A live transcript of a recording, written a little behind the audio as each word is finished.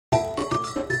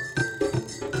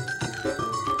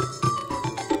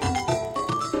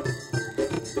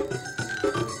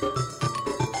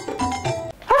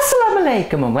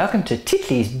alaikum and welcome to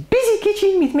Titli's Busy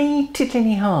Kitchen with me, Titli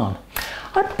Nihan.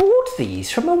 I bought these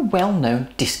from a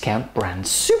well-known discount brand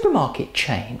supermarket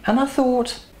chain and I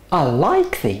thought, I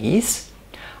like these,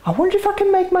 I wonder if I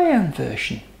can make my own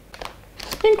version.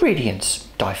 Ingredients: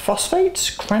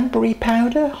 diphosphates, cranberry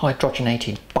powder,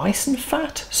 hydrogenated bison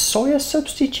fat, soya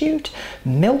substitute,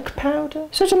 milk powder.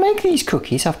 So to make these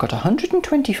cookies I've got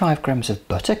 125 grams of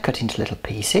butter cut into little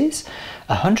pieces,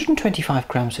 125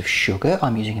 grams of sugar,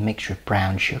 I'm using a mixture of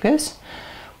brown sugars,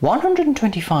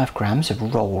 125 grams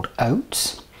of rolled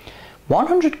oats,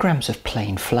 100 grams of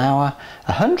plain flour,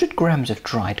 100 grams of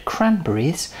dried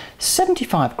cranberries,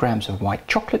 75 grams of white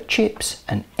chocolate chips,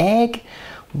 an egg,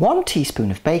 1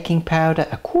 teaspoon of baking powder,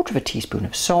 1/4 teaspoon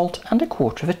of salt and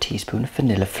 1/4 teaspoon of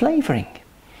vanilla flavouring.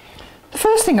 The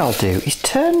first thing I'll do is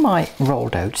turn my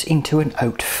rolled oats into an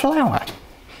oat flour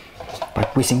by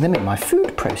whizzing them in my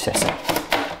food processor.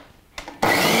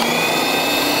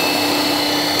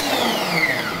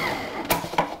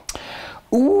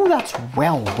 Ooh, that's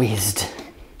well whizzed.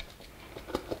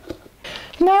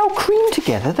 Now cream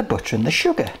together the butter and the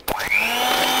sugar.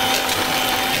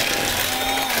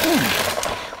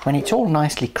 When it's all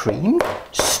nicely creamed,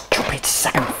 stupid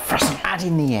second frozen, add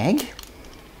in the egg.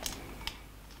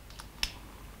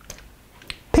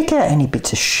 Pick out any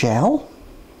bits of shell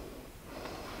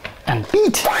and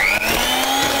beat.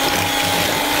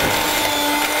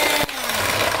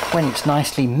 When it's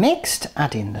nicely mixed,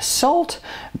 add in the salt,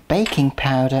 baking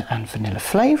powder and vanilla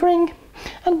flavouring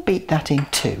and beat that in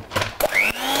too.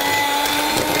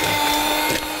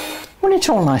 When it's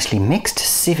all nicely mixed,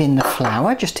 sieve in the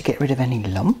flour just to get rid of any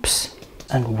lumps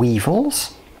and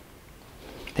weevils.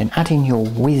 Then add in your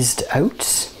whizzed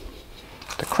oats,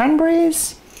 the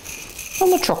cranberries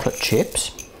and the chocolate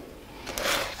chips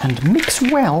and mix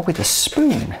well with a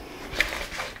spoon.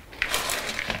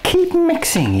 Keep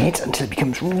mixing it until it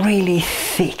becomes really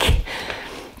thick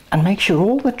and make sure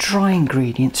all the dry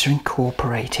ingredients are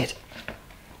incorporated.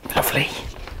 Lovely.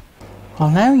 I'll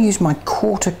now use my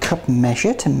 1/4 cup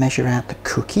measure to measure out the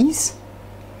cookies.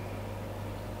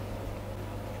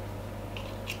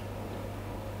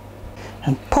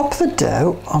 And pop the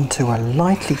dough onto a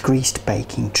lightly greased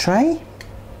baking tray.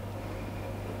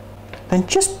 Then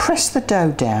just press the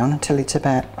dough down until it's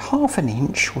about 1/2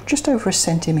 inch or just over 1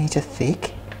 centimetre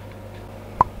thick.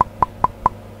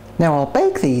 Now I'll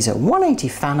bake these at 180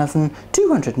 fan oven,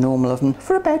 200 normal oven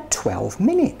for about 12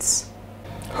 minutes.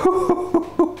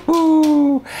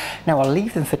 Now I'll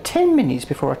leave them for 10 minutes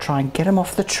before I try and get them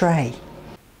off the tray.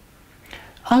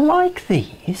 I like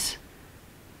these.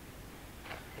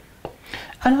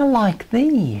 And I like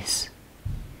these.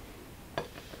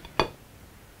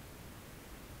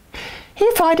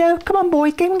 Here Fido, come on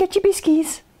boy, go and get your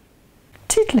biscuits.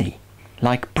 Titli,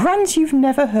 like brands you've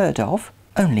never heard of,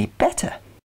 only better.